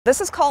This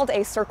is called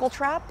a circle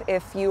trap.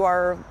 If you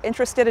are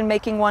interested in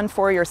making one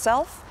for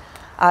yourself,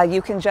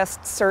 you can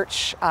just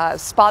search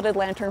spotted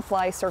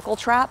lanternfly circle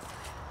trap.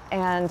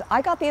 And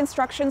I got the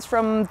instructions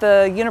from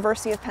the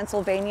University of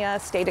Pennsylvania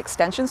State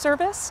Extension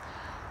Service.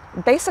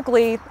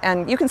 Basically,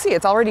 and you can see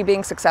it's already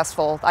being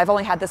successful. I've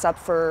only had this up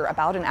for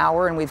about an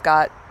hour and we've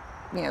got,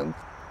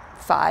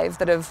 5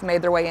 that have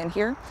made their way in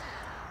here.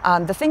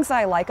 The things that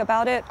I like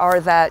about it are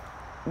that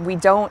we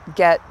don't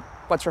get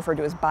what's referred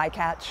to as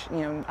bycatch,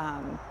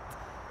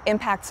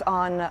 impacts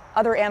on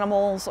other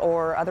animals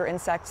or other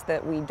insects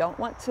that we don't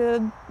want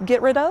to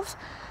get rid of.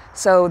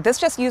 So this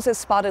just uses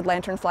spotted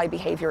lanternfly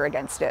behavior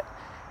against it.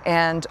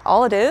 And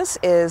all it is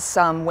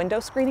some window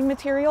screening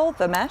material,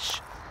 the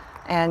mesh.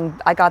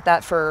 And I got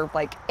that for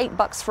like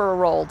 $8 for a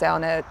roll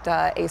down at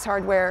Ace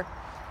Hardware.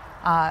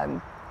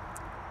 I've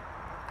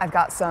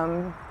got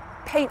some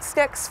paint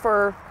sticks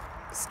for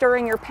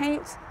stirring your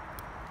paint,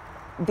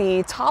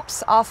 the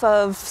tops off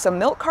of some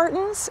milk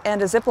cartons,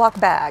 and a Ziploc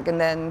bag, and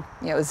then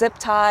a zip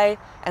tie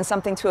and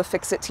something to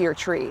affix it to your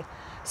tree.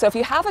 So if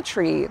you have a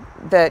tree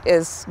that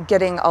is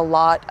getting a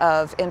lot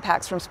of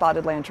impacts from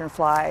spotted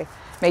lanternfly,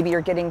 maybe you're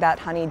getting that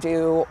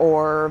honeydew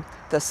or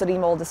the sooty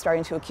mold is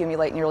starting to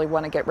accumulate and you really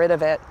want to get rid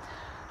of it.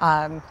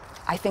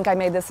 I think I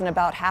made this in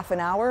about half an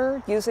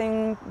hour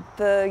using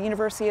the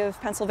University of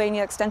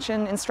Pennsylvania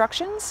Extension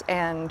instructions,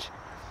 and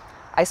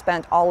I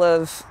spent all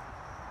of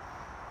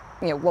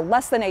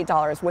less than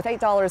 $8. With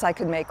 $8, I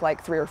could make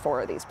like 3 or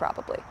 4 of these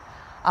probably.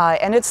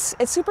 And it's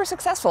super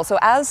successful. So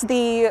as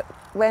the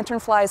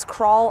lanternflies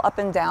crawl up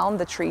and down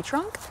the tree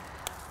trunk,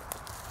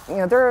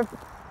 they're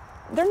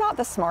not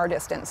the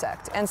smartest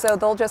insect. And so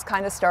they'll just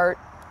kind of start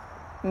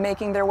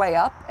making their way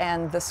up,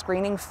 and the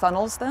screening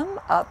funnels them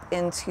up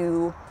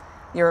into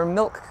your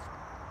milk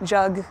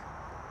jug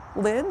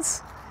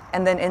lids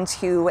and then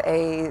into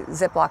a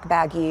Ziploc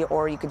baggie,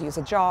 or you could use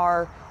a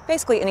jar.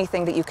 Basically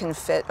anything that you can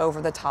fit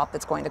over the top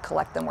that's going to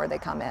collect them where they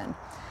come in.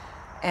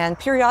 And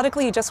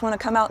periodically you just want to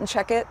come out and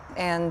check it,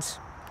 and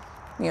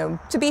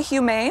to be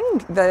humane,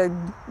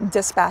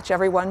 dispatch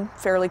everyone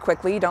fairly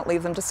quickly, don't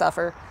leave them to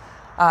suffer.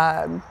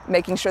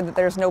 Making sure that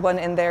there's no one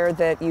in there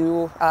that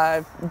you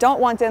don't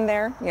want in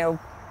there.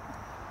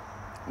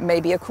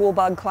 Maybe a cool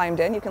bug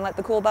climbed in, you can let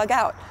the cool bug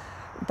out.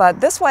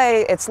 But this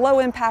way it's low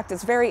impact,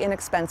 it's very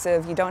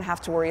inexpensive, you don't have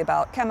to worry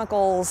about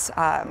chemicals.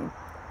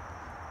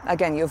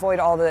 Again, you avoid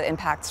all the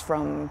impacts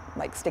from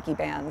like sticky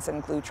bands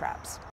and glue traps.